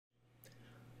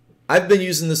I've been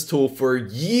using this tool for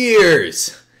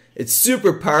years. It's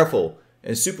super powerful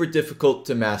and super difficult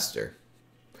to master.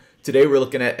 Today we're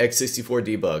looking at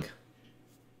x64dbg.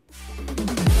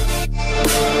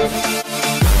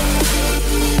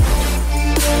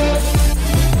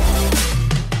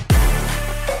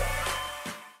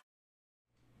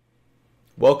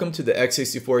 Welcome to the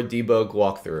x64dbg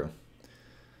walkthrough.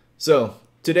 So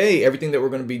today everything that we're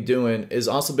going to be doing is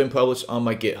also been published on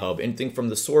my GitHub. Anything from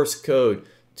the source code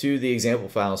to the example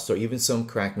files, so even some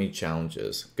CrackMe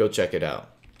challenges. Go check it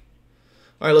out.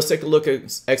 Alright, let's take a look at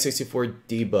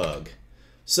x64dbg.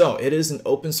 So it is an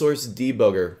open source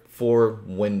debugger for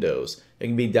Windows. It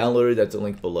can be downloaded at the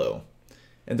link below.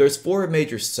 And there's four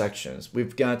major sections.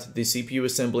 We've got the CPU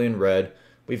assembly in red,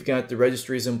 we've got the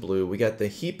registries in blue, we got the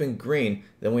heap in green,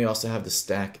 then we also have the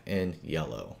stack in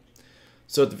yellow.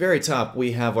 So at the very top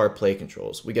we have our play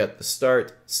controls. We got the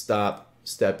start, stop,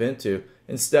 step into,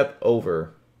 and step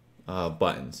over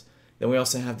buttons. Then we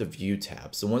also have the view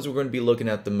tabs. The ones we're going to be looking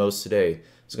at the most today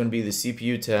is going to be the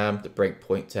CPU tab, the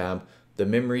breakpoint tab, the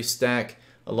memory stack,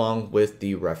 along with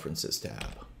the references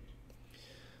tab.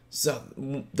 So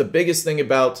the biggest thing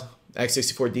about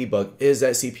x64dbg is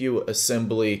that CPU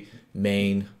assembly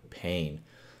main pane.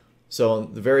 So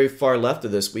on the very far left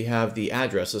of this we have the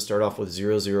address. Let's start off with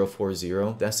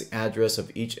 0040. That's the address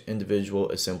of each individual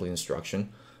assembly instruction,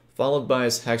 followed by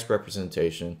its hex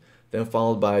representation, then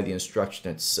followed by the instruction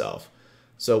itself.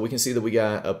 So we can see that we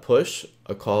got a push,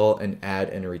 a call, an add,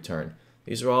 and a return.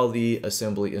 These are all the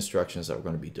assembly instructions that we're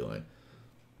going to be doing.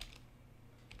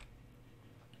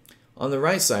 On the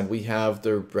right side we have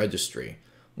the registry.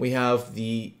 We have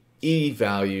the E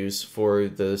values for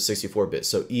the 64-bit,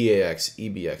 so EAX,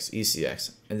 EBX,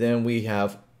 ECX, and then we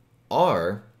have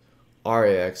R,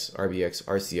 RAX, RBX,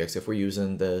 RCX if we're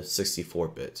using the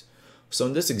 64-bit. So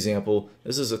in this example,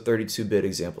 this is a 32-bit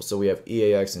example, so we have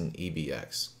EAX and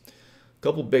EBX. A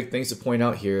couple big things to point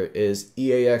out here is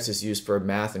EAX is used for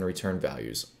math and return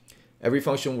values. Every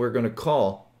function we're going to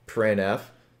call, printf,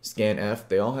 scanf,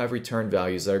 they all have return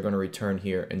values that are going to return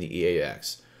here in the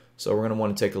EAX. So we're going to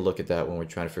want to take a look at that when we're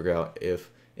trying to figure out if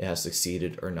it has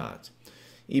succeeded or not.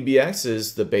 EBX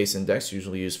is the base index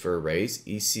usually used for arrays.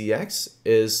 ECX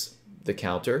is the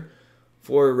counter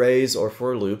for arrays or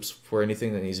for loops, for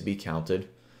anything that needs to be counted.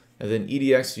 And then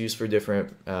EDX is used for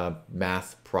different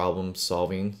math problem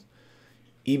solving.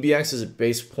 EBX is a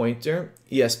base pointer.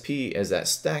 ESP is that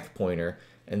stack pointer,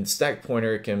 and the stack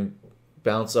pointer can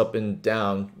bounce up and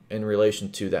down in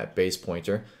relation to that base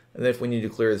pointer. And then if we need to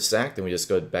clear the stack, then we just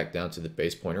go back down to the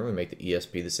base pointer. We make the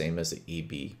ESP the same as the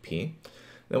EBP.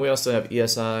 Then we also have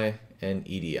ESI and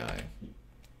EDI.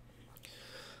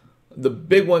 The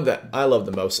big one that I love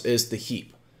the most is the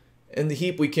heap. In the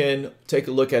heap we can take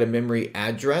a look at a memory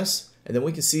address, and then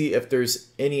we can see if there's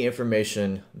any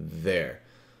information there.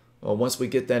 Well, once we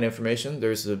get that information,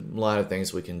 there's a lot of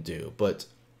things we can do, but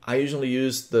I usually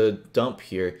use the dump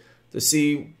here to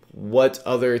see what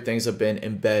other things have been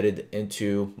embedded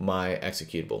into my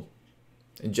executable.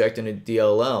 Injecting a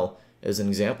DLL is an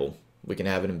example. We can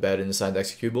have it embedded inside the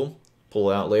executable,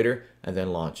 pull it out later, and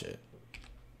then launch it.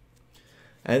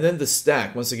 And then the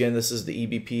stack, once again, this is the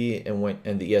EBP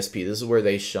and the ESP. This is where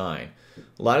they shine.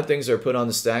 A lot of things are put on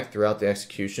the stack throughout the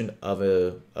execution of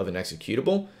an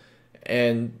executable,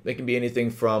 and they can be anything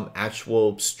from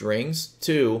actual strings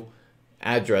to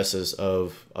addresses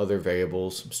of other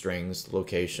variables, strings,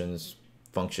 locations,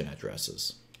 function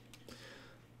addresses.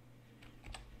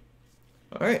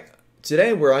 Alright,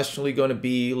 today we're actually going to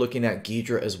be looking at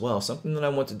GHIDRA as well. Something that I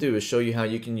want to do is show you how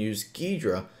you can use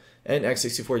GHIDRA and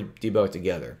x64dbg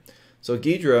together. So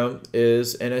GHIDRA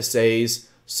is NSA's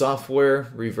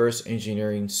software reverse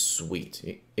engineering suite.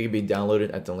 It can be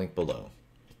downloaded at the link below.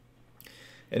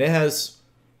 And it has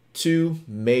two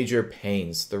major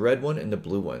panes, the red one and the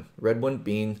blue one. Red one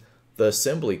being the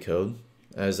assembly code,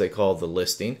 as they call the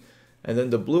listing, and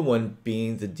then the blue one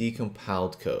being the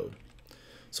decompiled code.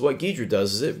 So what GHIDRA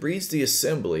does is it reads the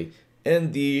assembly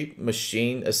in the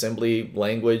machine assembly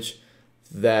language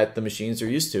that the machines are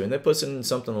used to, and that puts it in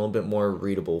something a little bit more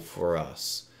readable for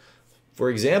us. For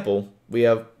example, we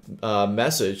have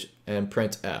message and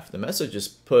printf. The message is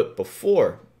put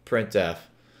before printf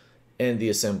in the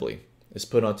assembly. It's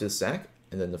put onto the stack,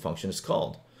 and then the function is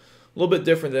called. A little bit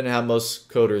different than how most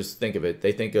coders think of it.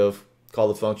 They think of call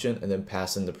the function and then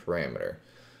pass in the parameter.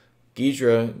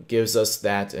 GHIDRA gives us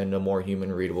that in a more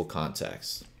human readable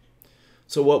context.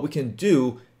 So what we can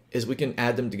do is we can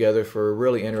add them together for a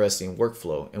really interesting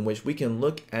workflow in which we can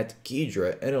look at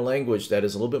GHIDRA in a language that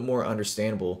is a little bit more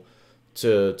understandable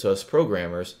to us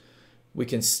programmers. We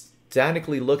can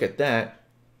statically look at that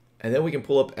And then we can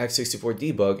pull up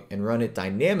x64dbg and run it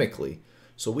dynamically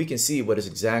so we can see what is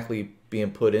exactly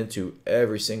being put into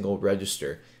every single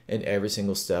register in every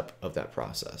single step of that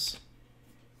process.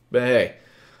 But hey,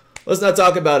 let's not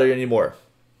talk about it anymore.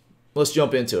 Let's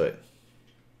jump into it.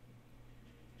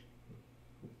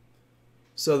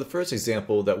 So the first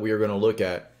example that we are going to look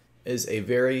at is a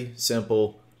very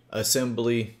simple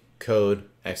assembly code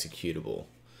executable.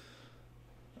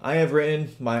 I have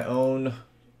written my own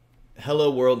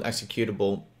hello world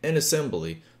executable in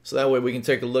assembly, so that way we can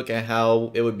take a look at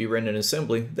how it would be written in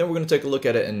assembly. Then we're going to take a look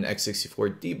at it in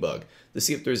x64dbg to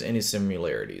see if there's any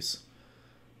similarities.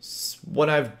 What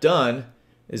I've done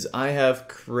is I have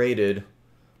created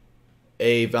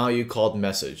a value called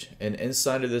message, and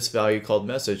inside of this value called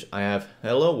message I have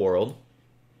hello world,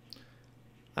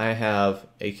 I have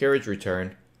a carriage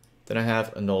return, then I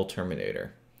have a null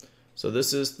terminator. So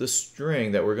this is the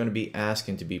string that we're going to be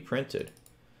asking to be printed.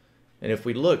 And if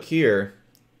we look here,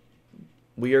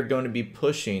 we are going to be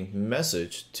pushing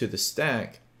message to the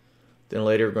stack. Then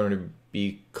later we're going to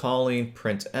be calling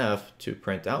printf to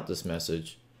print out this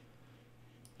message.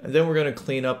 And then we're going to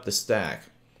clean up the stack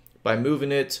by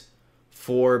moving it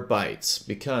 4 bytes,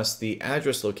 because the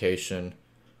address location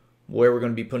where we're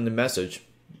going to be putting the message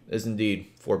is indeed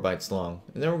 4 bytes long.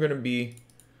 And then we're going to be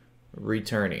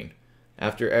returning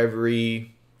after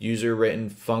every user written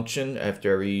function,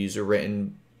 after every user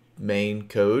written main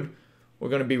code, we're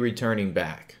going to be returning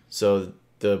back so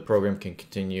the program can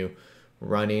continue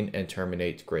running and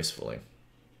terminate gracefully.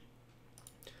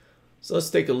 So let's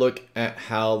take a look at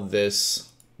how this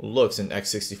looks in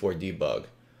x64dbg.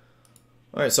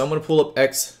 Alright, so I'm going to pull up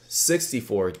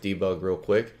x64dbg real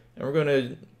quick, and we're going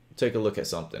to take a look at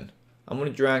something. I'm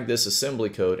going to drag this assembly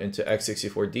code into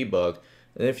x64dbg,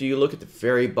 and if you look at the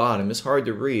very bottom, it's hard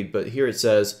to read, but here it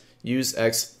says use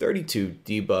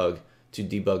x32dbg to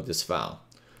debug this file.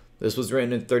 This was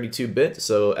written in 32-bit,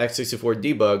 so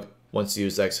x64dbg wants to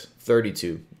use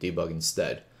x32dbg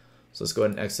instead. So let's go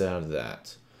ahead and exit out of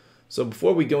that. So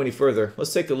before we go any further,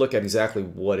 let's take a look at exactly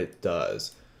what it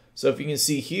does. So if you can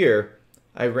see here,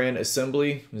 I ran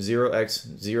assembly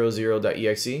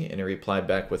 0x00.exe and it replied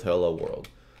back with hello world.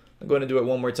 I'm going to do it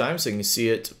one more time so you can see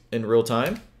it in real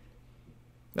time.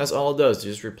 That's all it does, it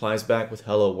just replies back with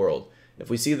hello world. If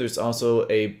we see, there's also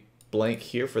a blank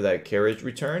here for that carriage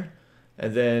return,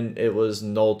 and then it was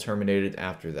null terminated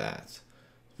after that.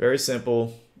 Very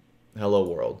simple, hello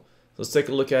world. Let's take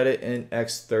a look at it in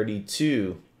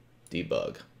x32dbg.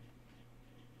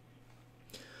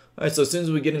 Alright, so as soon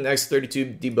as we get in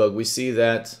x32dbg, we see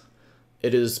that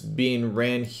it is being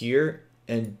ran here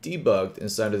and debugged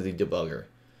inside of the debugger.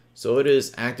 So it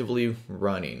is actively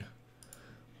running.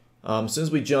 Since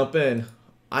we jump in,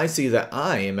 I see that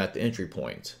I am at the entry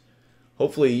point.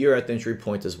 Hopefully you're at the entry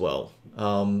point as well.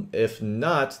 If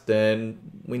not, then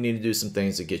we need to do some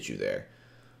things to get you there.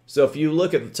 So if you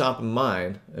look at the top of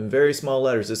mine, in very small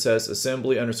letters, it says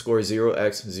assembly underscore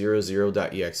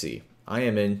 0x00.exe. I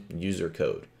am in user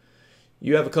code.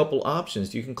 You have a couple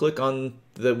options. You can click on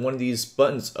one of these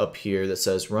buttons up here that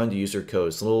says run to user code.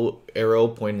 It's a little arrow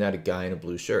pointing at a guy in a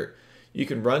blue shirt. You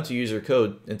can run to user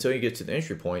code until you get to the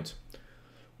entry point,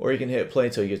 or you can hit play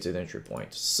until you get to the entry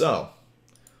point. So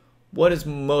what is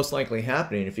most likely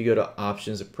happening if you go to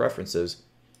options and preferences,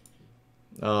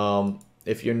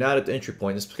 if you're not at the entry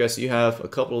point, it's because you have a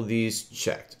couple of these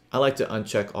checked. I like to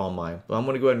uncheck all mine, but I'm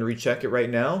going to go ahead and recheck it right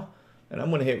now, and I'm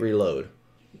going to hit reload.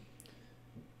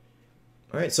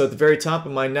 Alright, so at the very top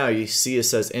of mine now, you see it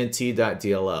says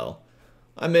nt.dll.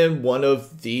 I'm in one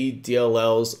of the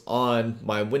DLLs on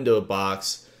my window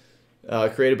box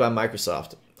created by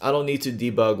Microsoft. I don't need to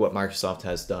debug what Microsoft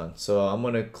has done, so I'm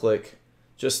going to click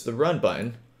just the run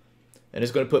button, and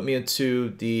it's going to put me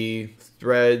into the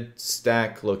thread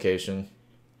stack location,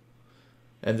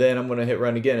 and then I'm going to hit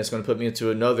run again. It's going to put me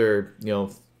into another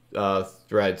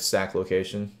thread stack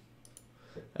location,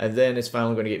 and then it's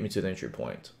finally going to get me to the entry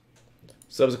point.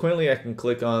 Subsequently, I can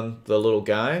click on the little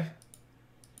guy,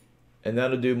 and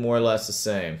that'll do more or less the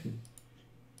same.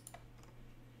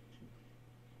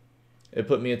 It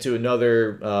put me into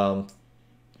another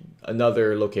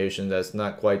location that's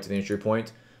not quite to the entry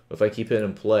point. But if I keep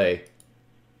hitting play,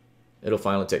 it'll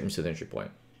finally take me to the entry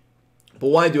point. But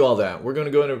why do all that? We're going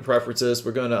to go into preferences.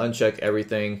 We're going to uncheck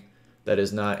everything that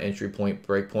is not entry point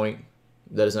breakpoint.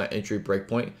 That is not entry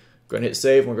breakpoint. We're going to hit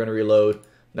save. And we're going to reload.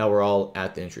 Now we're all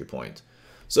at the entry point.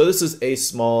 So this is a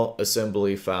small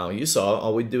assembly file. You saw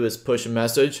all we do is push a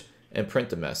message and print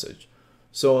the message.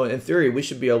 So in theory, we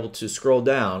should be able to scroll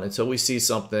down until we see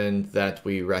something that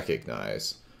we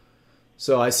recognize.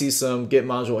 So I see some get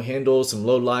module handles, some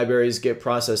load libraries, get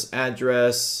process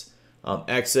address,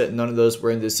 Exit, none of those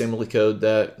were in the assembly code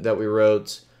that we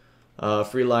wrote.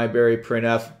 Free library,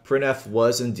 printf. Printf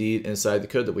was indeed inside the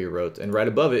code that we wrote. And right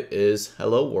above it is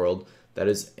hello world, that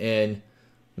is in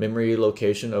memory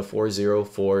location of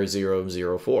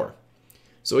 404004.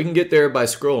 So we can get there by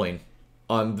scrolling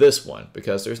on this one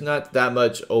because there's not that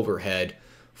much overhead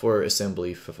for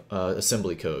assembly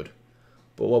code.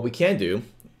 But what we can do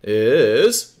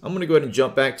is, I'm going to go ahead and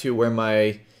jump back to where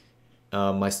my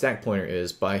stack pointer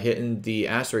is by hitting the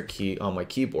asterisk key on my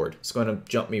keyboard. It's going to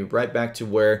jump me right back to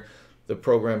where the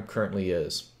program currently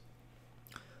is.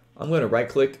 I'm going to right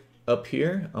click up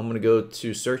here. I'm going to go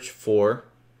to search for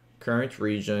current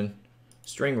region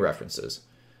string references.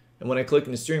 And when I click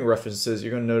into string references,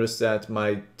 you're going to notice that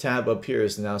my tab up here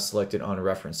is now selected on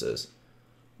references.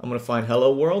 I'm going to find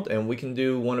hello world, and we can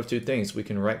do one of two things. We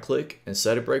can right click and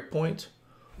set a breakpoint,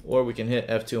 or we can hit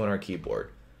F2 on our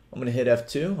keyboard. I'm going to hit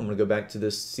F2. I'm going to go back to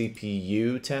this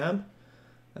CPU tab,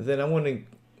 and then I want to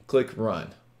click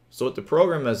run. So what the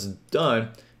program has done,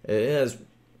 it has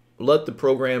let the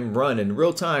program run in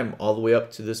real time all the way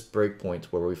up to this breakpoint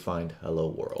where we find hello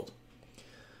world.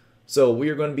 So we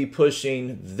are going to be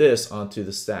pushing this onto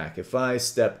the stack. If I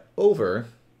step over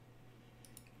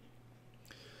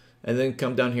and then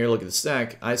come down here, look at the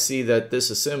stack, I see that this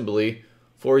assembly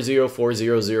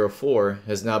 404004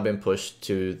 has now been pushed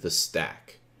to the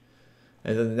stack.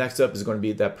 And then the next up is going to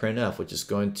be that printf, which is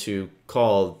going to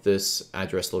call this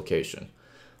address location.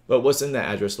 But what's in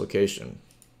that address location?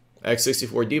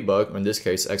 x64dbg, or in this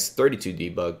case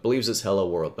x32dbg, believes it's hello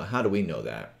world, but how do we know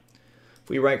that? If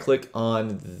we right click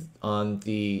on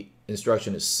the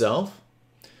instruction itself,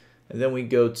 and then we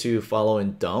go to follow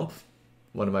and dump,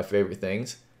 one of my favorite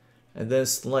things, and then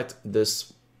select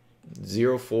this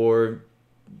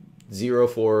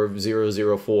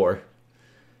 040404.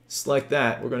 Select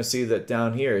that, we're going to see that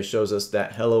down here it shows us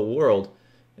that hello world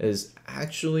is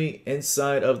actually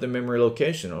inside of the memory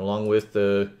location, along with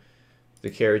the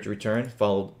carriage return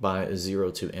followed by a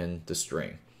 0 to end the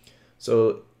string.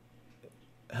 So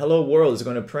hello world is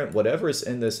going to print whatever is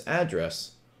in this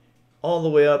address all the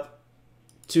way up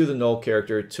to the null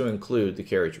character to include the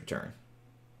carriage return.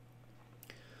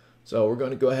 So we're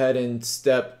going to go ahead and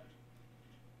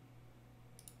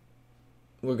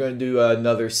we're going to do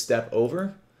another step over,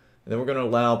 and then we're going to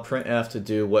allow printf to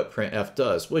do what printf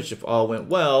does, which if all went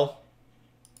well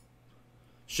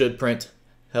should print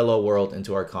hello world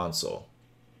into our console.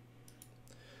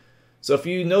 So if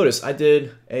you notice, I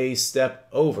did a step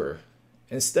over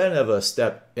instead of a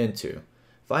step into.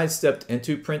 If I had stepped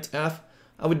into printf,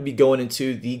 I would be going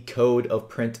into the code of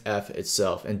printf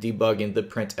itself and debugging the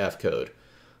printf code.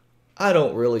 I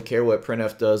don't really care what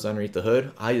printf does underneath the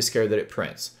hood. I just care that it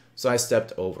prints. So I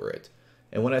stepped over it.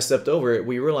 And when I stepped over it,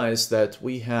 we realized that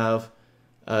we have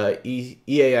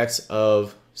EAX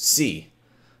of C.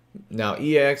 Now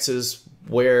EAX is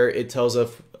where it tells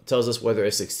us whether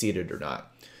it succeeded or not.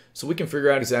 So we can figure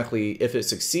out exactly if it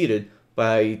succeeded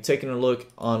by taking a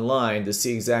look online to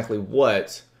see exactly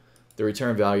what the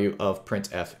return value of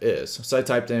printf is. So I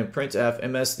typed in printf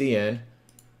msdn,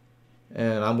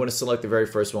 and I'm going to select the very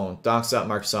first one,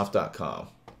 docs.microsoft.com.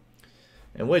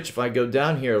 In which, if I go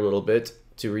down here a little bit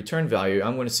to return value,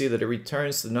 I'm going to see that it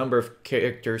returns the number of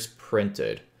characters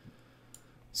printed.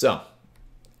 So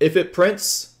if it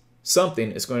prints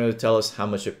something, it's going to tell us how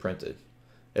much it printed.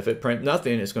 If it print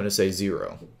nothing, it's going to say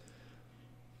 0.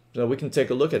 So we can take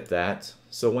a look at that.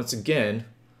 So once again,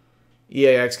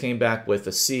 EAX came back with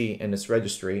a C in its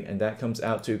registry, and that comes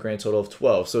out to a grand total of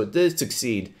 12. So it did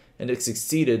succeed, and it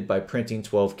succeeded by printing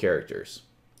 12 characters.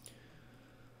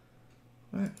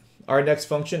 All right. Our next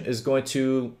function is going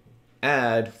to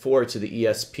add 4 to the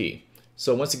ESP.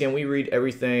 So once again, we read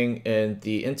everything in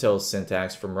the Intel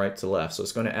syntax from right to left. So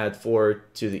it's going to add 4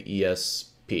 to the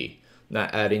ESP,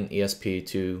 not adding ESP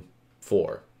to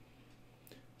 4.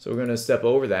 So we're going to step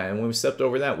over that. And when we stepped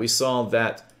over that, we saw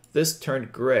that this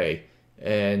turned gray,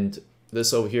 and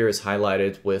this over here is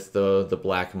highlighted with the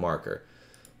black marker.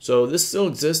 So this still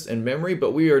exists in memory,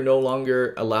 but we are no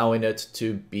longer allowing it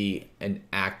to be an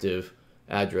active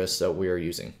address that we are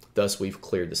using. Thus, we've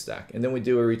cleared the stack. And then we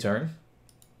do a return.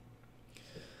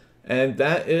 And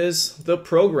that is the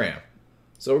program.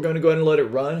 So we're going to go ahead and let it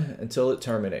run until it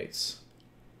terminates.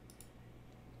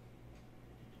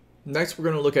 Next, we're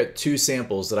going to look at two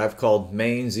samples that I've called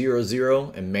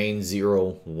main00 and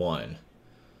main01.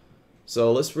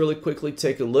 So let's really quickly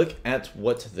take a look at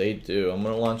what they do. I'm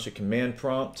going to launch a command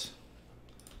prompt,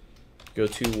 go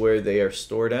to where they are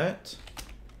stored at,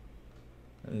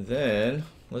 and then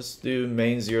let's do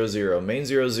main00.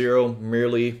 Main00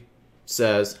 merely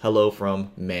says hello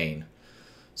from main.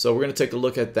 So we're going to take a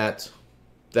look at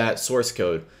that source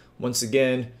code. Once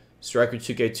again,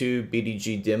 Striker2K2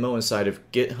 BDG demo inside of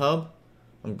GitHub.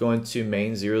 I'm going to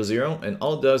main 00, and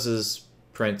all it does is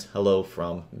print hello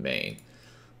from main.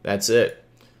 That's it.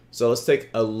 So let's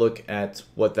take a look at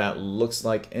what that looks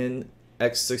like in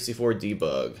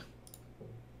x64dbg.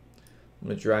 I'm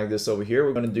going to drag this over here.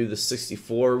 We're going to do the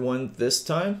 64 one this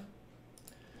time.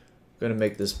 I'm going to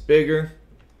make this bigger.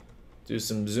 Do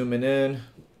some zooming in.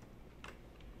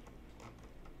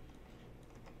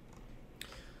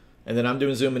 And then I'm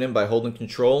doing zooming in by holding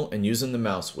control and using the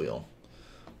mouse wheel.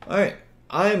 Alright,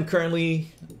 I am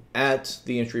currently at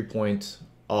the entry point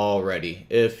already.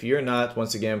 If you're not,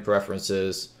 once again,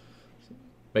 preferences,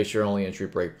 make sure only entry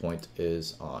breakpoint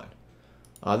is on.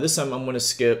 This time I'm going to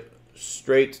skip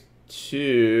straight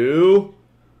to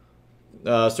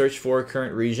search for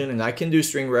current region, and I can do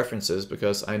string references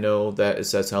because I know that it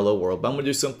says hello world, but I'm going to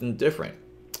do something different.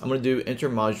 I'm going to do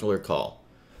intermodular call.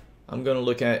 I'm going to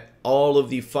look at all of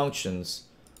the functions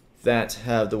that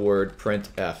have the word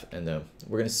printf in them.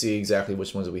 We're going to see exactly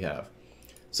which ones we have.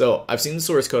 So I've seen the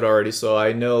source code already, so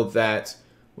I know that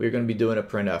we're going to be doing a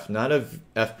printf, not a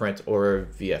fprint or a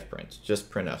vfprint,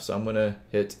 just printf. So I'm going to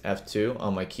hit F2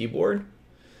 on my keyboard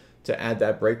to add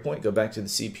that breakpoint. Go back to the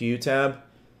CPU tab,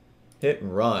 hit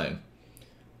run.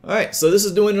 Alright, so this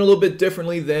is doing it a little bit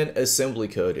differently than assembly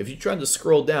code. If you tried to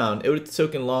scroll down, it would have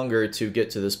taken longer to get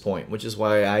to this point, which is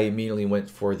why I immediately went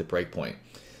for the breakpoint.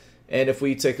 And if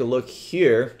we take a look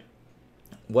here,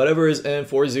 whatever is in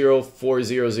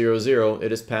 404000,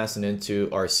 it is passing into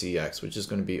RCX, which is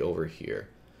going to be over here.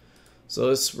 So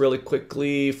let's really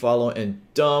quickly follow and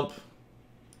dump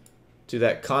to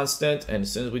that constant, and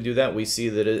as soon as we do that, we see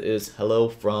that it is hello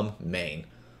from main.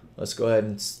 Let's go ahead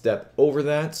and step over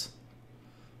that.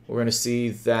 We're going to see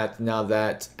that now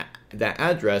that that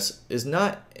address is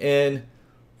not in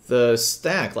the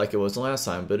stack like it was last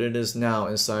time, but it is now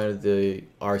inside of the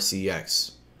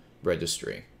RCX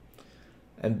registry.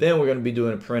 And then we're going to be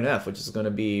doing a printf, which is going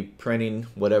to be printing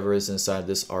whatever is inside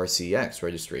this RCX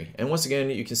registry. And once again,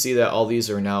 you can see that all these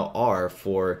are now R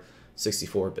for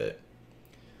 64-bit.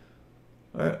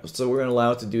 Alright, so we're going to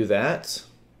allow it to do that.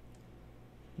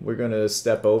 We're going to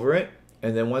step over it.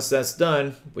 And then once that's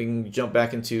done, we can jump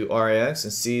back into RAX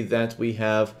and see that we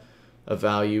have a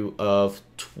value of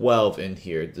 12 in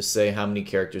here to say how many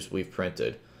characters we've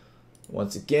printed.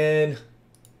 Once again,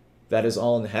 that is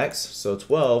all in hex, so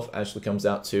 12 actually comes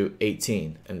out to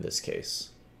 18 in this case.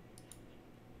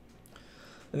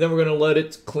 And then we're going to let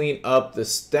it clean up the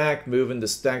stack, moving the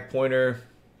stack pointer,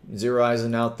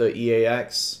 zeroizing out the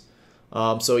EAX.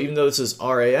 So even though this is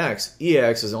RAX,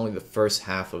 EAX is only the first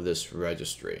half of this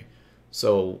registry.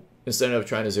 So instead of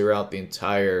trying to zero out the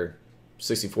entire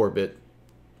 64-bit,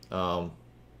 the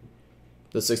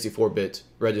 64-bit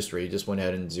registry, just went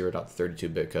ahead and zeroed out the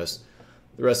 32-bit because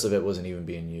the rest of it wasn't even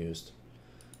being used.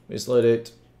 We just let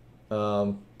it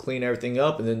clean everything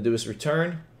up and then do its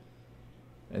return.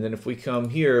 And then if we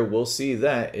come here, we'll see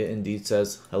that it indeed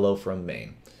says hello from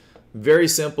main. Very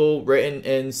simple, written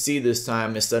in C this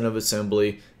time instead of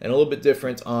assembly, and a little bit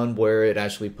different on where it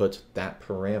actually put that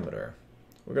parameter.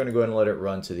 We're going to go ahead and let it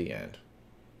run to the end.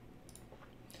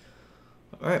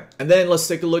 Alright, and then let's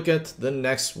take a look at the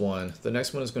next one. The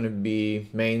next one is going to be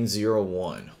main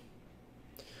 01.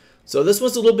 So this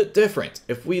one's a little bit different.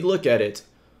 If we look at it,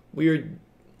 we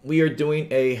are doing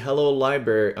a hello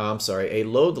library, a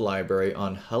load library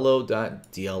on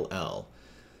hello.dll.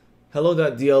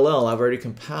 Hello.dll I've already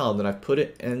compiled and I've put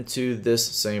it into this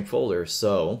same folder.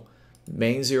 So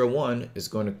main 01 is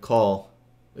going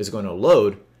to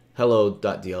load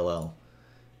hello.dll.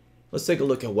 Let's take a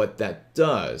look at what that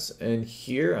does. And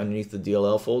here underneath the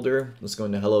DLL folder, let's go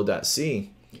into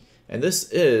hello.c. And this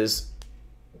is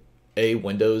a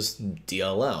Windows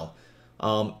DLL.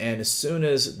 And as soon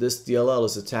as this DLL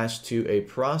is attached to a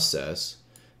process,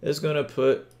 it's going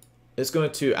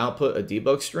to output a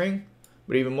debug string,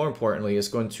 but even more importantly, it's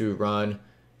going to run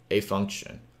a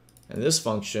function. And this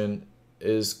function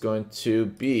is going to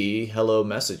be hello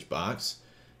message box,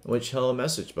 which hello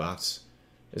message box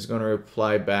is going to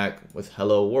reply back with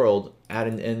hello world,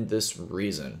 adding in this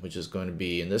reason, which is going to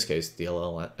be, in this case,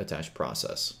 DLL attached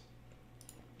process.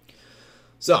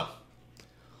 So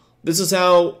this is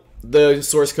how the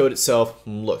source code itself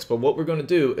looks. But what we're going to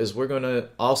do is we're going to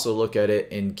also look at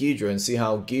it in GHIDRA and see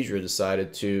how GHIDRA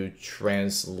decided to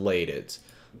translate it,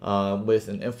 with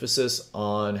an emphasis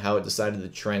on how it decided to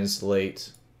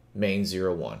translate main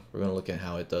 01. We're going to look at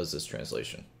how it does this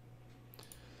translation.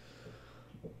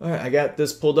 Alright, I got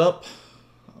this pulled up,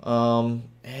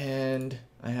 and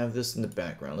I have this in the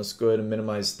background. Let's go ahead and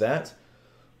minimize that.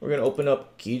 We're going to open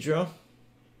up GHIDRA.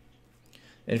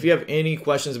 And if you have any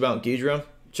questions about GHIDRA,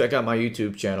 check out my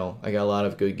YouTube channel. I got a lot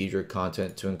of good GHIDRA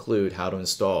content to include how to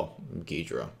install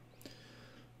GHIDRA.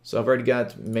 So I've already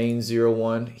got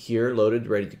main01 here loaded,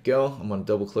 ready to go. I'm going to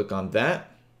double click on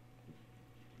that.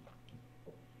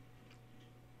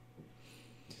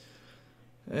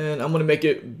 And I'm going to make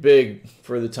it big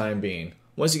for the time being.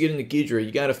 Once you get into GHIDRA,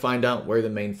 you got to find out where the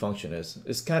main function is.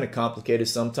 It's kind of complicated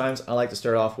sometimes. I like to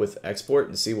start off with export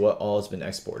and see what all has been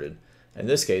exported. In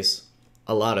this case,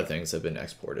 a lot of things have been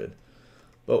exported.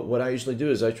 But what I usually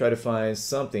do is I try to find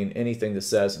something, anything that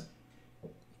says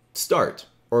start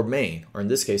or main, or in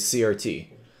this case CRT.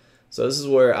 So this is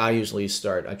where I usually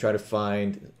start. I try to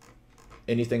find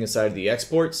anything inside of the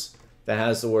exports that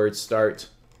has the word start,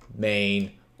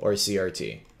 main, or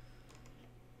CRT.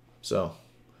 So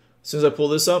as soon as I pull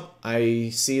this up, I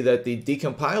see that the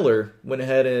decompiler went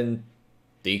ahead and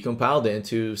decompiled it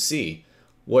into C,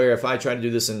 where if I try to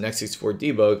do this in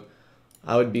x64dbg,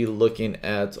 I would be looking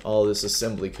at all this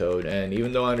assembly code, and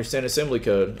even though I understand assembly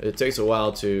code, it takes a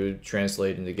while to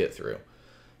translate and to get through.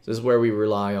 So this is where we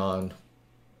rely on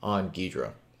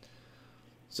GHIDRA.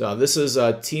 So this is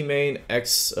tmain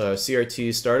x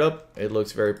CRT startup. It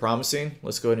looks very promising.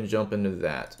 Let's go ahead and jump into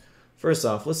that. First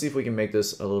off, let's see if we can make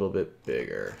this a little bit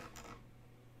bigger.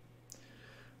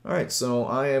 All right, so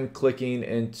I am clicking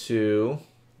into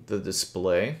the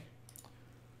display.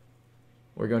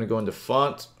 We're going to go into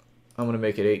font. I'm going to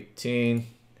make it 18,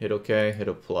 hit OK, hit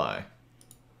apply.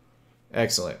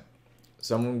 Excellent.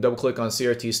 So I'm going to double click on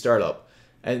CRT startup.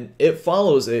 And it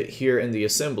follows it here in the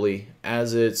assembly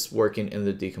as it's working in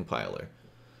the decompiler.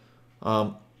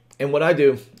 And what I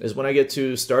do is when I get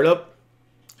to startup,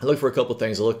 I look for a couple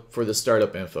things. I look for the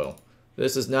startup info.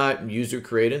 This is not user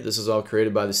created. This is all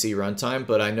created by the C runtime,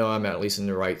 but I know I'm at least in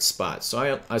the right spot.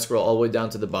 So I scroll all the way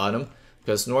down to the bottom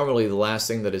because normally the last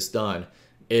thing that is done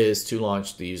is to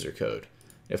launch the user code.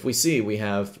 If we see, we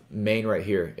have main right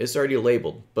here. It's already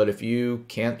labeled, but if you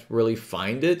can't really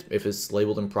find it, if it's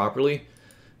labeled improperly,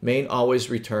 main always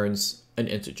returns an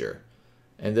integer,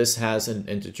 and this has an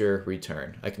integer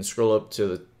return. I can scroll up to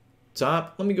the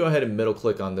top. Let me go ahead and middle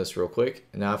click on this real quick.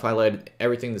 And now I've highlighted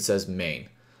everything that says main.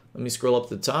 Let me scroll up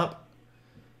to the top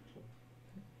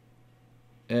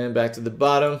and back to the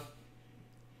bottom.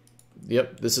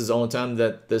 Yep, this is the only time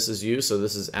that this is used, so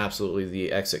this is absolutely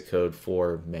the exit code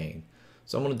for main.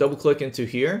 So I'm going to double click into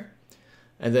here,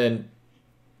 and then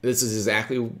this is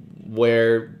exactly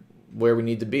where we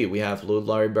need to be. We have load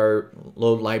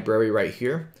library right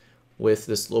here with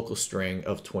this local string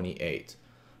of 28.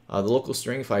 The local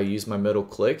string, if I use my middle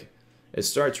click, it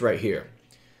starts right here.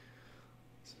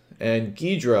 And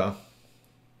GHIDRA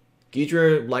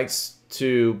likes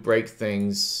to break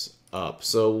things up.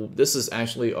 So this is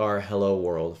actually our hello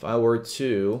world. If I were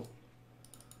to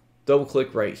double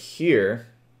click right here,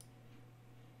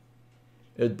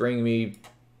 it would bring me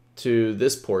to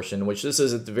this portion, which this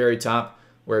is at the very top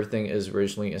where everything is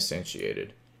originally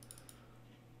instantiated.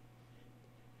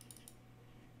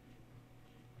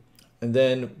 And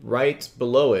then right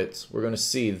below it, we're going to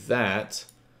see that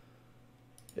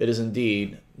it is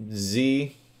indeed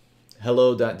z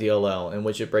hello.dll, in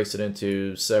which it breaks it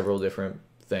into several different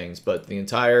things, but the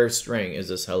entire string is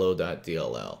this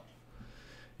hello.dll.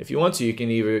 If you want to,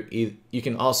 you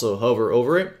can also hover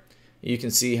over it. You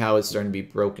can see how it's starting to be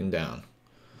broken down.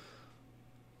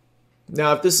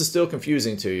 Now, if this is still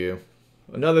confusing to you,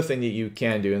 another thing that you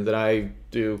can do, and that I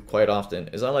do quite often,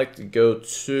 is I like to go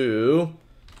to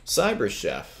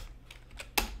CyberChef.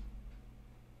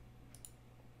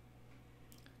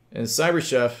 And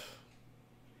CyberChef,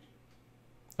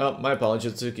 oh, my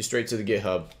apologies, it took you straight to the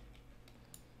GitHub.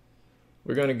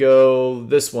 We're going to go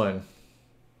this one,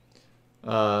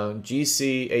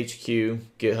 GCHQ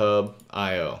GitHub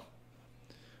IO.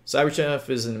 CyberChef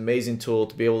is an amazing tool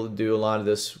to be able to do a lot of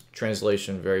this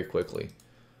translation very quickly.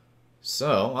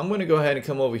 So I'm going to go ahead and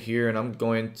come over here, and I'm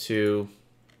going to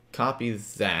copy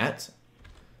that.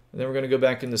 And then we're going to go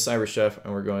back into CyberChef,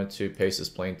 and we're going to paste this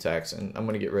plain text, and I'm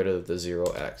going to get rid of the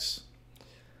 0x.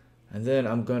 And then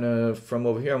I'm going to, from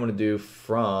over here, I'm going to do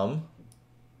from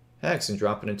hex and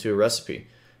drop it into a recipe.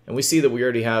 And we see that we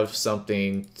already have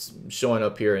something showing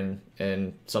up here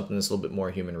and something that's a little bit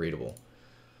more human readable.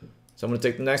 So I'm going to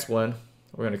take the next one.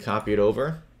 We're going to copy it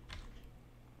over.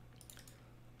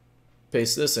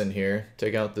 Paste this in here.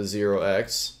 Take out the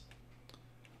 0x.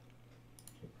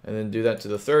 And then do that to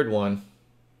the third one.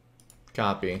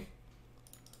 Copy.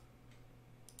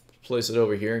 Place it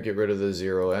over here and get rid of the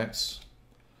 0x.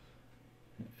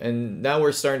 And now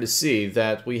we're starting to see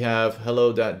that we have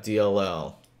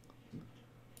hello.dll.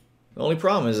 The only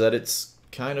problem is that it's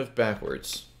kind of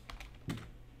backwards.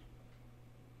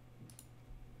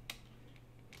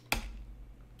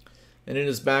 And it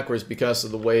is backwards because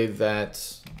of the way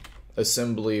that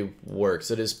assembly works.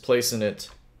 It is placing it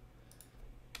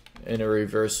in a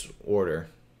reverse order.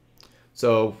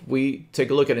 So we take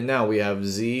a look at it now. We have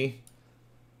z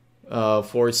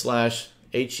 /hell.dll.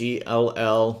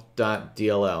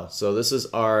 So this is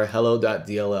our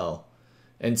hello.dll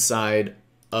inside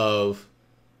of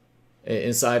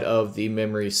the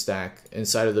memory stack,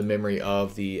 inside of the memory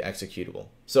of the executable.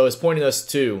 So it's pointing us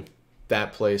to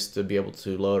that place to be able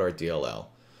to load our DLL.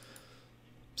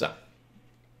 So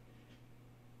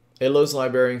it loads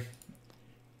library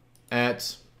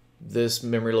at this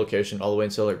memory location all the way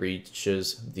until it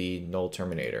reaches the null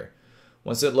terminator.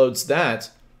 Once it loads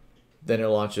that, then it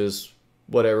launches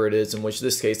whatever it is, in which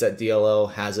this case that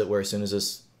DLL has it where as soon as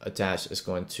it's attached, it's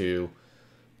going to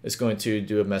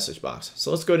do a message box.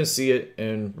 So let's go ahead and see it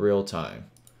in real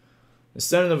time.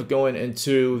 Instead of going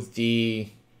into the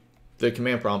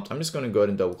command prompt, I'm just going to go ahead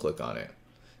and double click on it.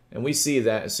 And we see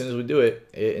that as soon as we do it,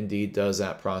 it indeed does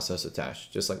that process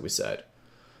attach, just like we said.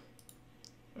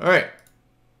 All right.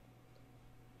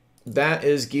 That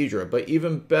is GHIDRA, but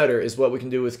even better is what we can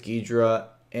do with GHIDRA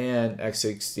and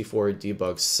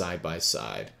x64dbg side by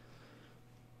side.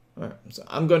 All right, so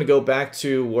I'm going to go back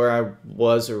to where I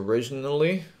was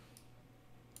originally,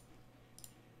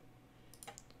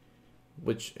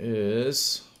 which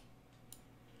is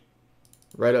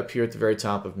right up here at the very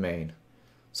top of main.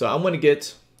 So I'm going to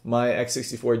get my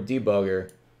x64 debugger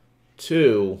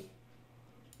to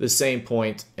the same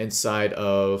point inside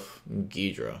of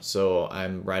GHIDRA. So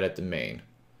I'm right at the main.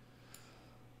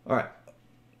 All right,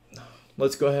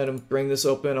 let's go ahead and bring this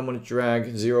open. I'm going to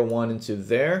drag 0, 1 into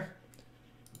there.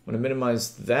 I'm going to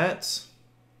minimize that.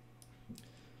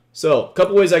 So a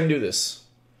couple ways I can do this.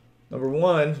 Number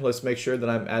one, let's make sure that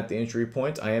I'm at the entry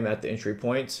point. I am at the entry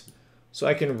point. So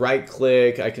I can right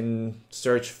click, I can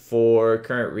search for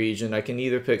current region. I can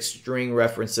either pick string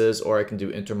references or I can do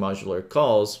intermodular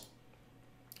calls.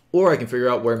 Or I can figure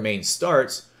out where main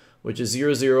starts, which is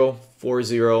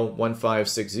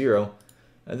 00401560.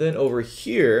 And then over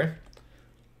here,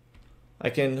 I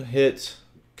can hit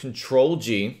Control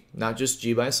G, not just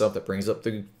G by itself, that brings up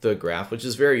the graph, which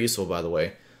is very useful by the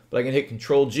way. But I can hit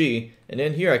Control G, and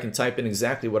in here I can type in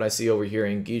exactly what I see over here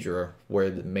in GHIDRA where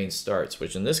the main starts,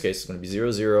 which in this case is going to be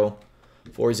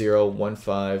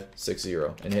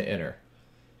 00401560, and hit enter.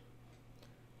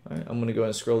 All right, I'm going to go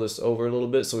and scroll this over a little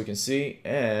bit so we can see,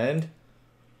 and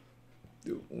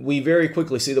we very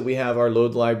quickly see that we have our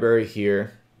load library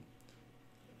here,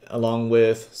 along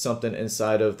with something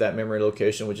inside of that memory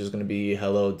location, which is going to be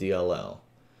hello.dll.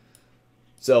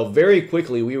 So very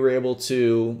quickly we were able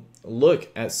to look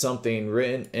at something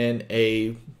written in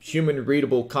a human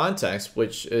readable context,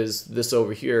 which is this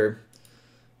over here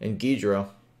in GHIDRA.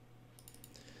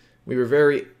 We were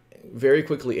very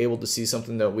quickly able to see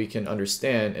something that we can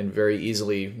understand and very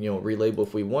easily, relabel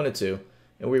if we wanted to,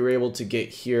 and we were able to get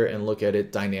here and look at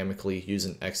it dynamically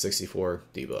using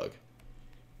x64dbg.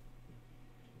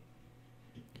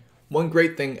 One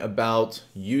great thing about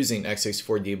using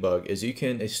x64dbg is you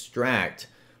can extract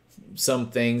some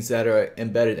things that are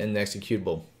embedded in the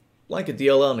executable, like a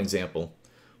DLL example.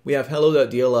 We have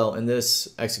hello.dll in this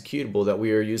executable that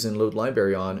we are using load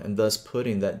library on, and thus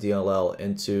putting that DLL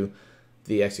into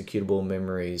the executable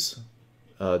memories,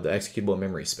 the executable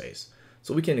memory space.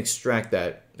 So we can extract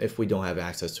that if we don't have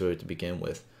access to it to begin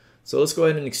with. So let's go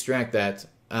ahead and extract that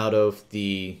out of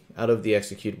the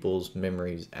executable's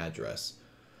memory address.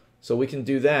 So we can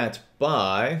do that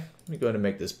by, let me go ahead and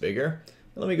make this bigger.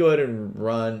 Let me go ahead and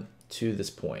run to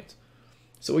this point.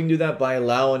 So we can do that by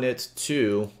allowing it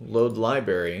to load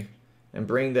library and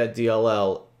bring that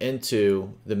DLL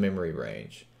into the memory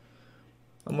range.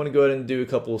 I'm going to go ahead and do a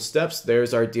couple of steps.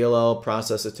 There's our DLL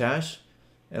process attached,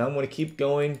 and I'm going to keep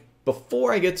going.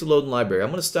 Before I get to load library, I'm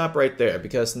going to stop right there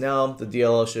because now the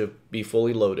DLL should be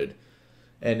fully loaded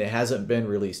and it hasn't been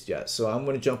released yet. So I'm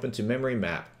going to jump into memory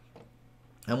map.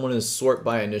 I'm going to sort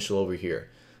by initial over here.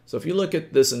 So if you look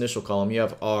at this initial column, you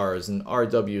have R's and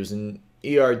RW's and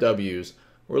ERW's.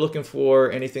 We're looking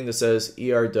for anything that says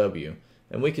ERW.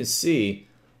 And we can see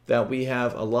that we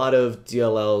have a lot of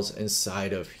DLLs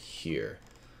inside of here.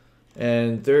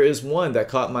 And there is one that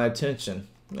caught my attention.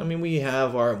 I mean, we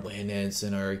have our WinInts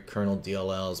and our kernel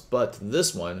DLLs, but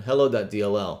this one,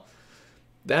 hello.dll,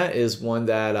 that is one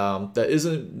that, that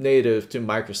isn't native to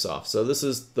Microsoft. So this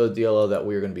is the DLL that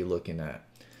we're going to be looking at.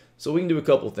 So we can do a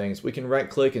couple things. We can right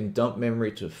click and dump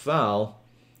memory to file,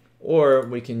 or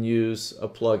we can use a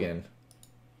plugin.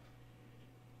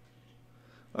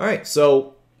 All right,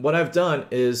 so what I've done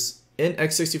is in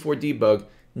x64dbg,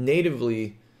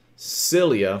 natively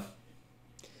Cilia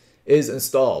is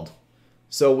installed.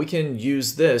 So we can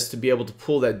use this to be able to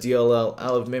pull that DLL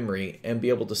out of memory and be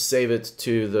able to save it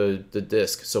to the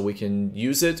disk so we can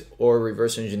use it or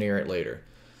reverse engineer it later.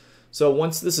 So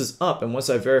once this is up and once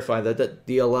I verify that that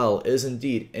DLL is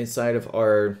indeed inside of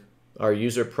our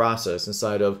user process,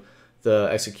 inside of the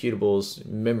executables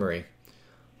memory,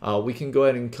 we can go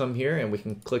ahead and come here and we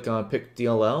can click on pick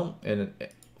DLL, and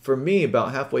for me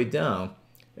about halfway down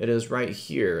it is right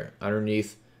here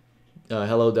underneath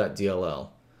hello.dll.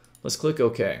 Let's click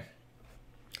OK.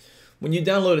 When you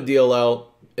download a DLL,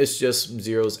 it's just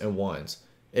zeros and ones,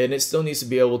 and it still needs to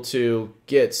be able to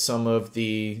get some of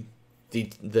the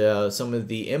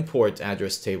import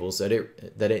address tables that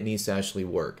it needs to actually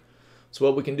work. So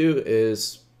what we can do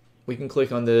is we can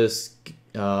click on this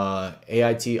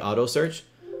AIT auto search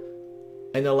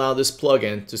and allow this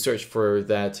plugin to search for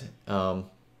that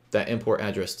import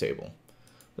address table.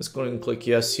 Let's go ahead and click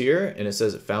yes here, and it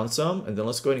says it found some, and then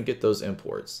let's go ahead and get those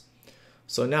imports.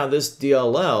 So now this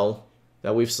DLL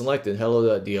that we've selected,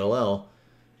 hello.dll,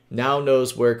 now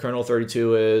knows where kernel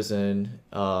 32 is and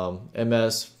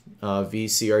MS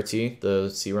vcrt, the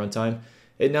C runtime.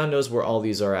 It now knows where all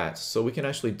these are at. So we can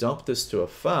actually dump this to a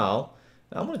file.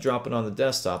 Now I'm going to drop it on the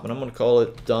desktop, and I'm going to call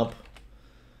it dump,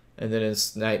 and then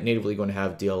it's natively going to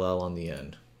have DLL on the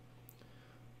end.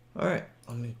 Alright,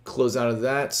 I'm going to close out of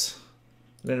that,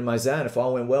 minimize that, and if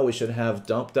all went well, we should have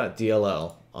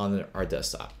dump.dll on our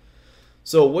desktop.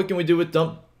 So what can we do with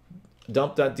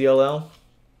dump.dll?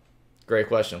 Great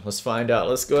question. Let's find out.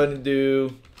 Let's go ahead and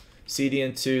do cd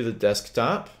into the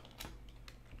desktop.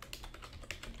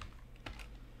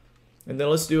 And then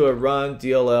let's do a run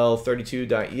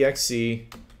DLL32.exe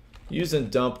using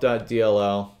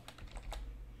dump.dll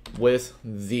with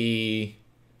the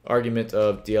argument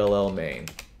of DLL main.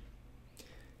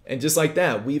 And just like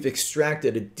that, we've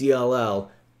extracted a DLL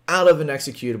out of an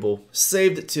executable,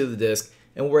 saved it to the disk,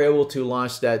 and we're able to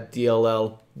launch that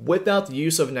DLL without the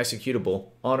use of an executable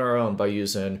on our own by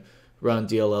using run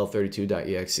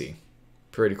DLL32.exe.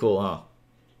 Pretty cool, huh?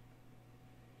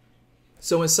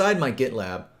 So inside my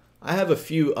GitLab, I have a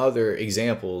few other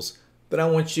examples that I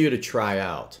want you to try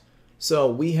out. So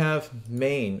we have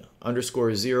main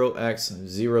underscore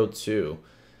 0x02.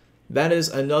 That is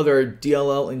another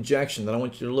DLL injection that I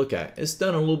want you to look at. It's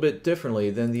done a little bit differently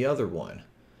than the other one.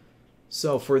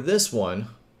 So for this one,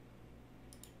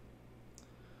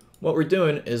 what we're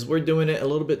doing is we're doing it a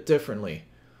little bit differently.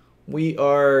 We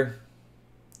are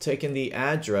taking the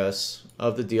address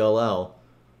of the DLL,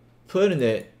 putting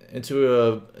it into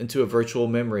a virtual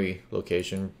memory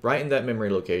location, right in that memory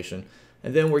location,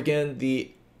 and then we're getting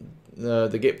the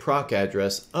git proc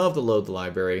address of the load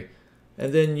library,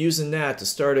 and then using that to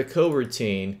start a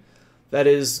coroutine that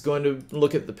is going to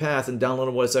look at the path and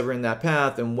download what's ever in that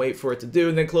path and wait for it to do,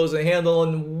 and then close the handle,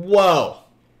 and whoa!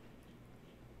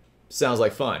 Sounds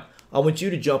like fun. I want you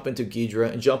to jump into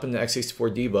GHIDRA and jump into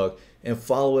x64dbg and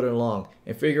follow it along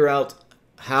and figure out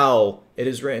how it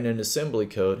is written in assembly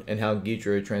code and how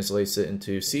GHIDRA translates it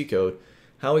into C code,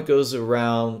 how it goes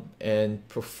around and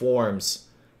performs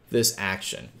this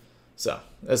action. So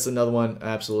that's another one I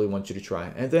absolutely want you to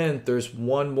try. And then there's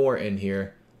one more in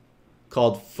here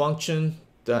called function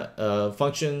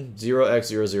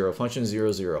 0x00, function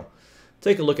 00.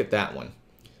 Take a look at that one.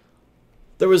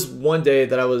 There was one day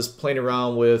that I was playing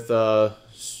around with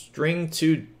string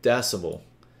to decibel,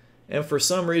 and for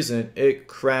some reason it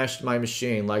crashed my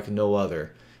machine like no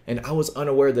other, and I was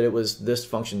unaware that it was this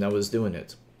function that was doing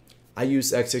it. I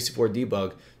used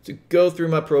x64dbg to go through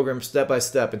my program step by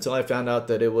step until I found out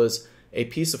that it was a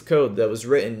piece of code that was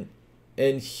written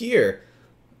in here,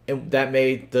 and that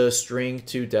made the string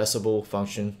to decibel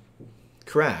function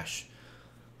crash.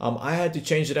 I had to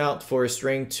change it out for a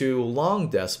string to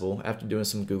long decibel after doing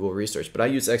some Google research, but I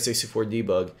use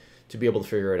x64dbg to be able to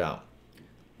figure it out.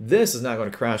 This is not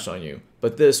going to crash on you,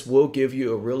 but this will give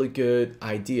you a really good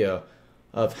idea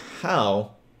of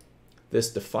how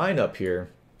this define up here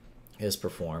is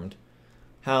performed,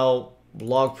 how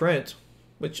log print,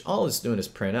 which all it's doing is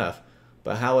printf,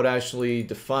 but how it actually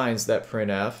defines that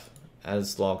printf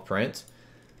as log print,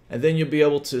 and then you'll be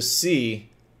able to see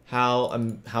how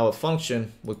a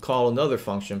function would call another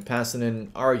function, passing in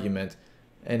an argument,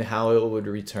 and how it would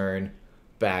return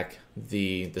back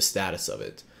the status of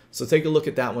it. So take a look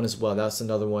at that one as well. That's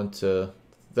another one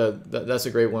that's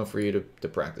a great one for you to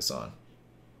practice on.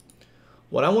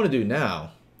 What I want to do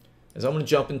now is I'm going to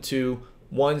jump into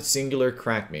one singular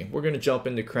CrackMe. We're going to jump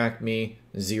into CrackMe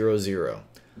 00.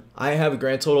 I have a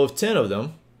grand total of 10 of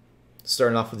them,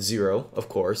 starting off with 0, of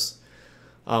course.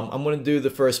 I'm going to do the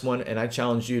first one, and I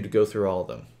challenge you to go through all of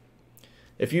them.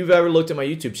 If you've ever looked at my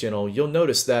YouTube channel, you'll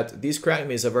notice that these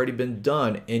CrackMes have already been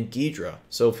done in GHIDRA.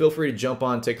 So feel free to jump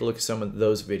on and take a look at some of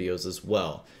those videos as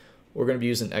well. We're going to be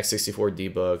using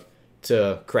x64dbg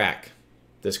to crack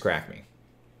this CrackMe.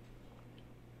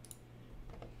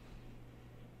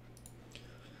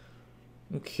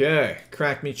 Okay,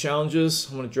 CrackMe Challenges.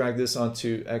 I'm going to drag this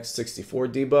onto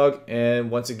x64dbg, and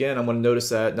once again, I'm going to notice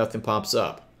that nothing pops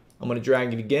up. I'm going to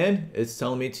drag it again. It's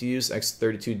telling me to use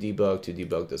x32dbg to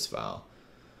debug this file.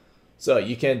 So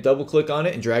you can double click on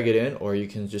it and drag it in, or you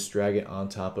can just drag it on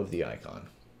top of the icon.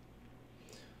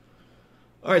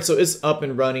 Alright, so it's up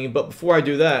and running, but before I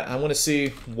do that, I want to see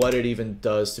what it even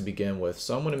does to begin with.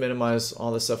 So I'm going to minimize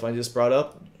all the stuff I just brought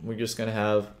up. We're just going to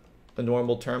have a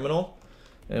normal terminal.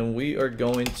 And we are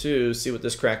going to see what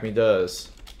this CrackMe does.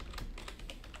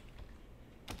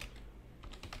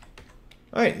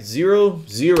 Alright, 0,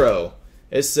 0.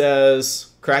 It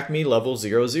says CrackMe level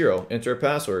 0, 0. Enter a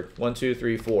password. 1, 2,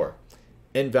 3, 4.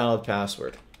 Invalid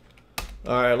password.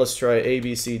 Alright, let's try A,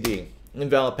 B, C, D.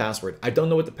 Invalid password. I don't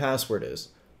know what the password is.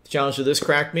 The challenge of this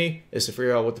CrackMe is to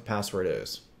figure out what the password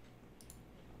is.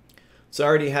 So I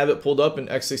already have it pulled up in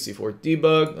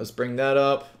x64dbg. Let's bring that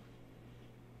up.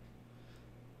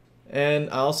 And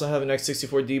I also have an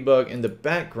x64dbg in the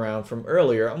background from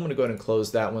earlier. I'm going to go ahead and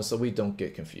close that one so we don't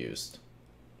get confused.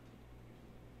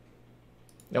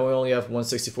 Now we only have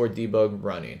 164dbg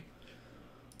running.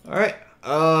 Alright,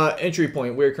 entry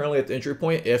point. We're currently at the entry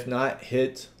point. If not,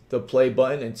 hit the play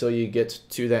button until you get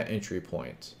to that entry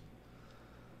point.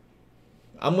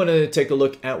 I'm going to take a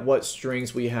look at what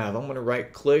strings we have. I'm going to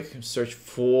right click and search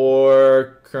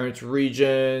for current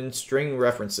region string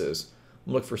references.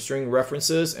 Look for string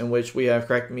references in which we have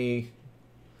CrackMe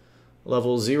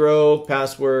level 0,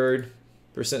 password,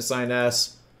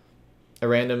 %s, a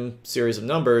random series of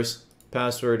numbers,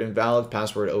 password invalid,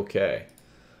 password OK.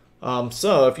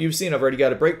 So if you've seen, I've already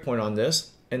got a breakpoint on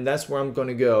this, and that's where I'm going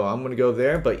to go. I'm going to go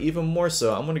there, but even more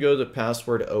so, I'm going to go to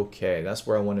password OK. That's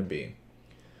where I want to be.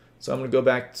 So I'm going to go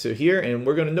back to here, and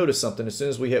we're going to notice something as soon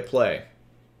as we hit play.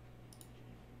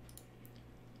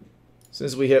 As soon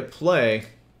as we hit play,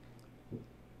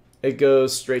 it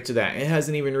goes straight to that. It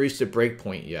hasn't even reached a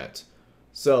breakpoint yet.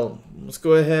 So let's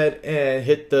go ahead and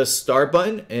hit the start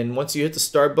button. And once you hit the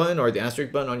start button or the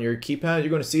asterisk button on your keypad, you're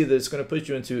going to see that it's going to put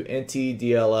you into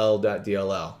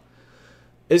ntdll.dll.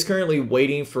 It's currently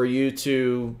waiting for you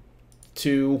to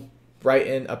write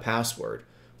in a password.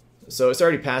 So it's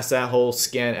already past that whole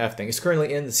scanf thing. It's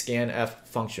currently in the scanf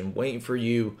function, waiting for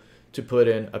you to put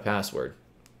in a password.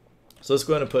 So let's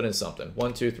go ahead and put in something.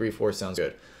 1, 2, 3, 4 sounds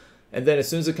good. And then as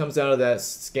soon as it comes out of that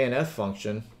scanf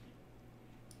function,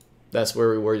 that's where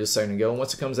we were just a second ago. And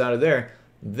once it comes out of there,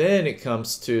 then it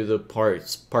comes to the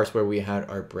parts where we had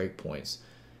our breakpoints.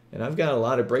 And I've got a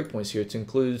lot of breakpoints here to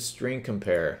include string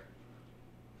compare.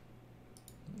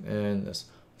 And this.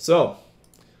 So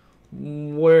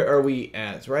where are we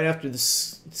at? Right after the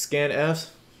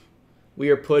scanf, we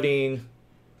are putting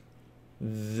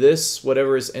this,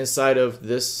 whatever is inside of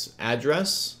this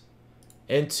address,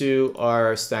 into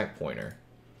our stack pointer.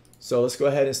 So let's go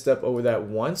ahead and step over that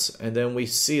once, and then we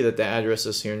see that the address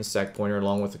is here in the stack pointer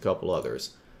along with a couple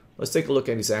others. Let's take a look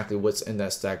at exactly what's in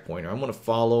that stack pointer. I'm going to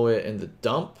follow it in the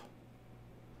dump,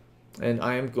 and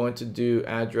I am going to do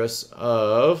address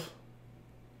of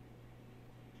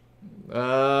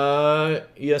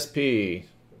ESP.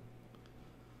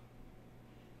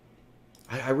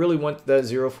 I really want that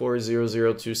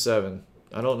 040027.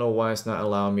 I don't know why it's not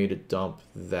allowing me to dump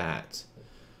that.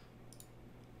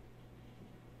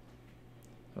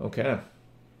 Okay,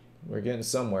 we're getting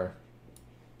somewhere.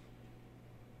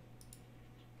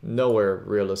 Nowhere,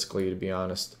 realistically, to be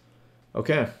honest.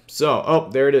 Okay, so, oh,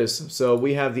 there it is. So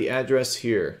we have the address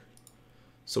here.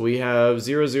 So we have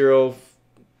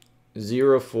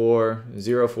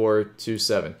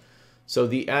 00040427. So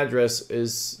the address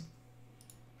is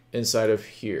inside of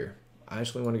here. I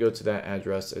actually want to go to that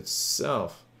address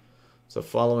itself. So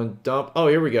follow and dump. Oh,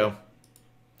 here we go.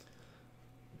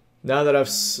 Now that I've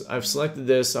selected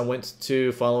this, I went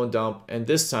to follow and dump, and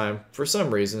this time, for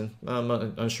some reason, I'm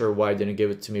unsure why I didn't give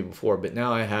it to me before, but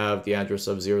now I have the address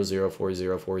of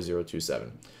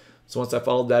 00404027. So once I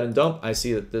followed that and dump, I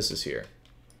see that this is here.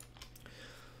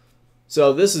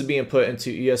 So this is being put into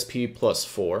ESP plus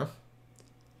 4.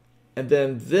 And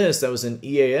then this, that was in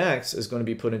EAX, is going to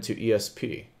be put into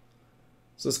ESP.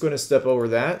 So let's go ahead and step over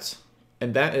that.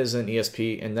 And that is an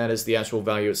ESP, and that is the actual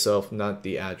value itself, not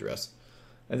the address.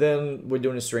 And then we're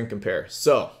doing a string compare.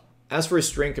 So as for a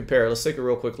string compare, let's take a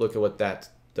real quick look at what that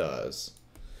does.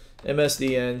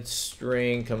 MSDN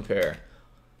string compare.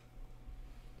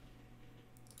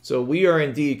 So we are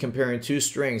indeed comparing two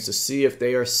strings to see if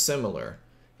they are similar.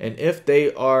 And if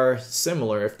they are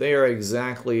similar, if they are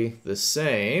exactly the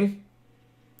same,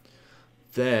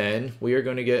 then we are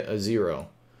going to get a 0.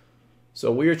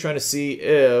 So we are trying to see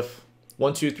if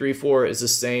 1, 2, 3, 4 is the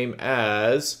same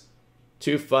as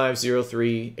 2, 5, 0,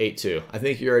 3, 8, 2. I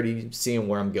think you're already seeing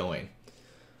where I'm going.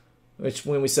 Which,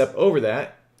 when we step over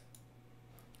that,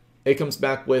 it comes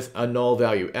back with a null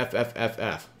value,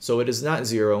 FFFF. So it is not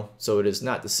 0, so it is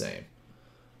not the same.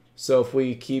 So if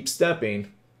we keep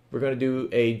stepping, we're going to do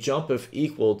a jump if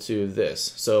equal to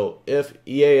this. So if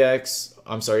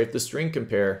if the string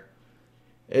compare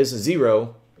is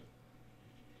 0,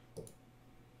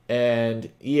 and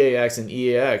EAX and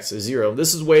EAX is 0,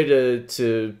 this is a way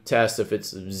to test if it's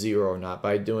 0 or not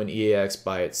by doing EAX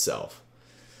by itself.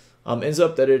 Ends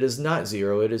up that it is not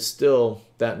 0, it is still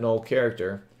that null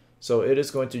character. So it is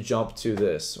going to jump to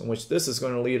this, in which this is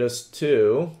going to lead us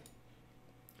to,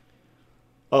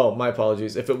 oh, my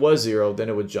apologies. If it was 0, then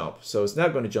it would jump. So it's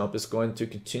not going to jump, it's going to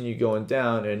continue going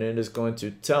down, and it is going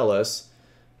to tell us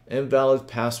invalid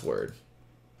password.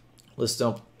 Let's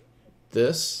dump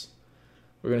this.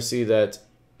 We're going to see that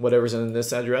whatever's in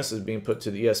this address is being put to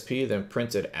the ESP, then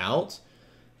printed out.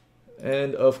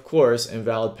 And of course,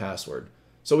 invalid password.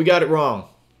 So we got it wrong.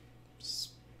 It's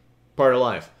part of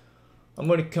life. I'm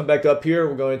going to come back up here.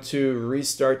 We're going to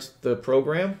restart the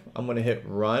program. I'm going to hit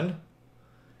run.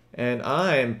 And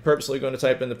I'm purposely going to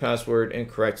type in the password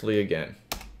incorrectly again.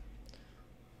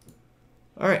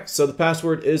 Alright, so the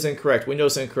password is incorrect. We know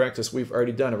it's incorrect as we've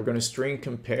already done it. We're going to string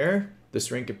compare. The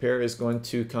string compare is going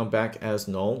to come back as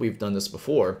null. We've done this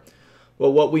before.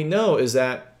 Well, what we know is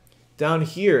that down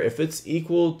here, if it's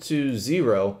equal to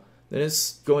 0, then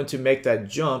it's going to make that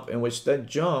jump, in which that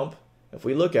jump, if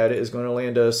we look at it, is going to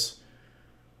land us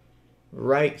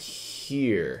right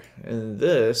here. And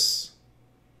this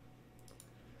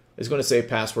is going to say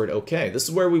password OK. This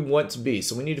is where we want to be,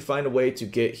 so we need to find a way to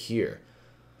get here.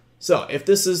 So if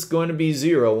this is going to be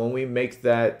 0 when we make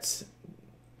that,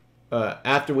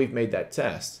 after we've made that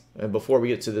test, and before we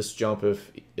get to this jump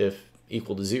if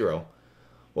equal to 0,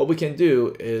 what we can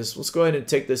do is let's go ahead and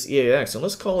take this EAX and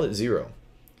let's call it 0.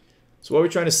 So what we're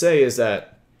trying to say is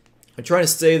that we're trying to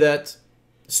say that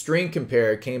string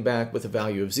compare came back with a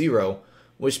value of 0,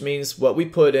 which means what we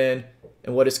put in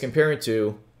and what it's comparing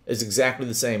to is exactly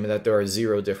the same, and that there are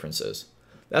 0 differences.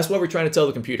 That's what we're trying to tell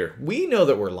the computer. We know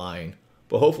that we're lying,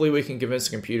 but hopefully we can convince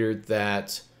the computer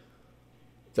that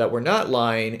we're not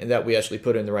lying and that we actually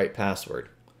put in the right password.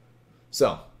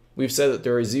 So we've said that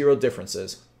there are 0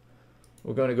 differences.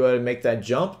 We're going to go ahead and make that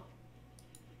jump.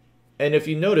 And if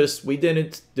you notice, we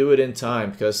didn't do it in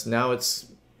time because now it's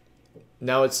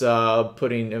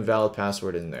putting invalid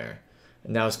password in there.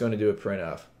 And now it's going to do a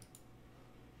printf.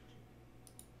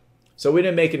 So we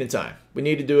didn't make it in time. We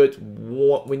need to do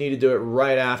it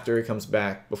right after it comes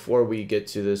back, before we get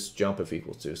to this jump if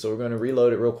equal to. So we're going to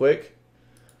reload it real quick.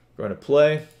 We're going to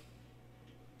play.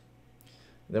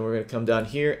 Then we're going to come down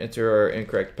here, enter our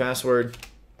incorrect password.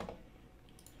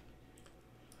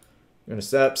 We're going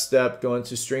to step, go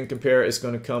into string compare. It's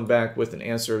going to come back with an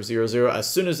answer of 0, 0. As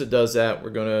soon as it does that,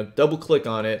 we're going to double click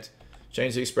on it,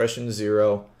 change the expression to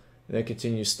 0, and then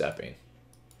continue stepping.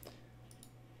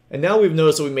 And now we've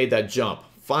noticed that we made that jump,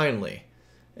 finally.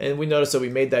 And we notice that we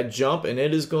made that jump, and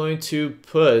it is going to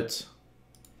put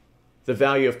the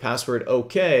value of password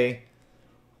OK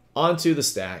onto the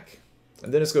stack.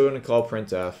 And then it's going to call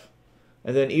printf.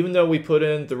 And then even though we put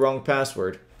in the wrong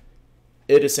password,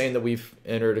 it is saying that we've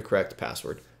entered a correct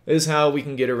password. This is how we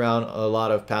can get around a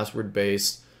lot of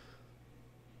password-based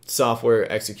software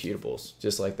executables,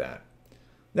 just like that.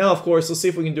 Now, of course, let's see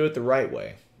if we can do it the right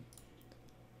way.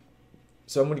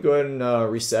 So I'm going to go ahead and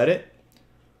reset it.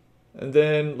 And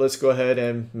then let's go ahead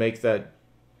and make that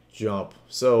jump.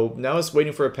 So now it's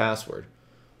waiting for a password.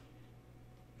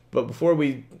 But before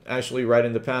we actually write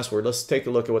in the password, let's take a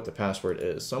look at what the password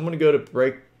is. So I'm going to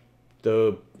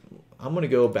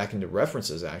go back into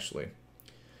references actually.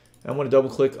 I'm going to double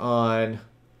click on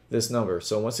this number.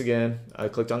 So once again, I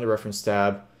clicked on the reference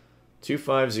tab,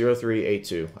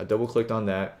 250382. I double clicked on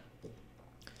that.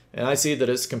 And I see that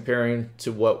it's comparing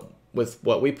to what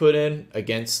we put in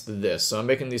against this. So I'm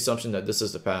making the assumption that this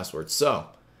is the password. So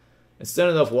instead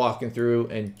of walking through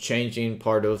and changing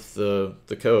part of the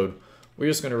code, we're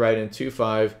just going to write in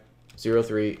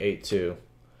 250382.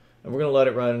 And we're going to let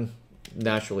it run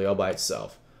naturally all by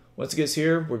itself. Once it gets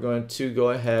here, we're going to go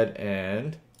ahead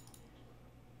and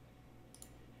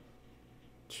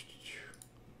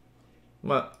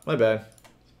my bad.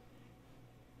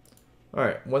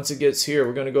 Alright, once it gets here,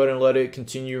 we're going to go ahead and let it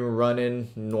continue running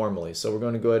normally. So we're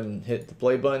going to go ahead and hit the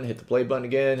play button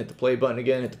again, hit the play button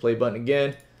again, hit the play button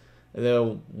again. And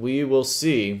then we will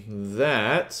see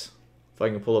that, if I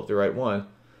can pull up the right one,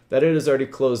 that it has already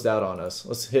closed out on us.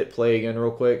 Let's hit play again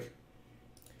real quick.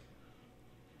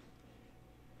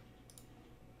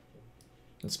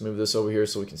 Let's move this over here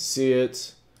so we can see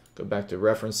it. Go back to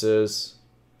references.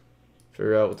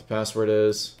 Figure out what the password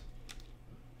is.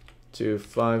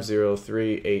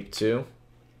 250382.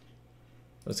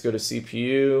 Let's go to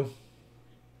CPU.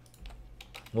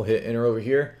 We'll hit enter over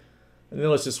here. And then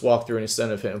let's just walk through and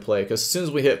instead of hitting play. Because as soon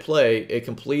as we hit play, it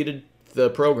completed the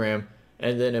program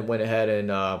and then it went ahead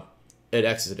and it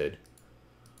exited.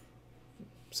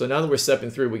 So now that we're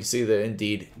stepping through, we can see that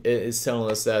indeed it is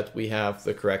telling us that we have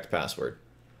the correct password.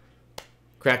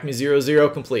 CrackMe 00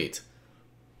 complete.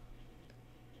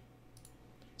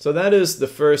 So that is the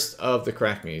first of the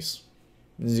CrackMe's.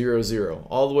 00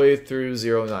 all the way through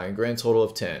 09, grand total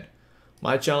of 10.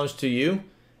 My challenge to you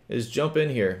is jump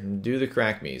in here and do the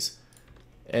CrackMe's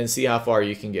and see how far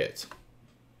you can get.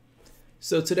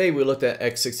 So today we looked at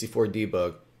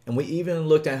x64dbg, and we even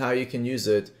looked at how you can use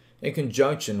it in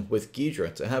conjunction with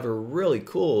GHIDRA to have a really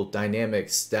cool dynamic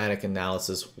static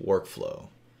analysis workflow.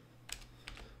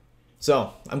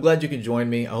 So I'm glad you could join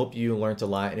me. I hope you learned a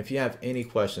lot, and if you have any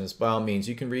questions, by all means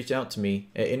you can reach out to me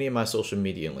at any of my social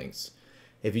media links.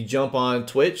 If you jump on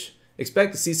Twitch,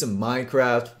 expect to see some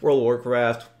Minecraft, World of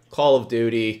Warcraft, Call of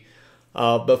Duty,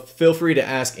 but feel free to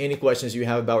ask any questions you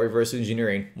have about reverse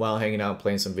engineering while hanging out and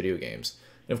playing some video games.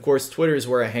 And of course, Twitter is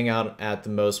where I hang out at the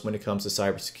most when it comes to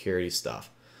cybersecurity stuff.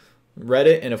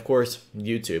 Reddit, and of course,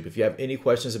 YouTube. If you have any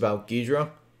questions about GHIDRA,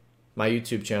 my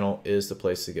YouTube channel is the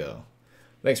place to go.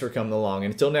 Thanks for coming along,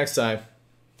 and until next time,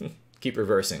 keep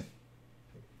reversing.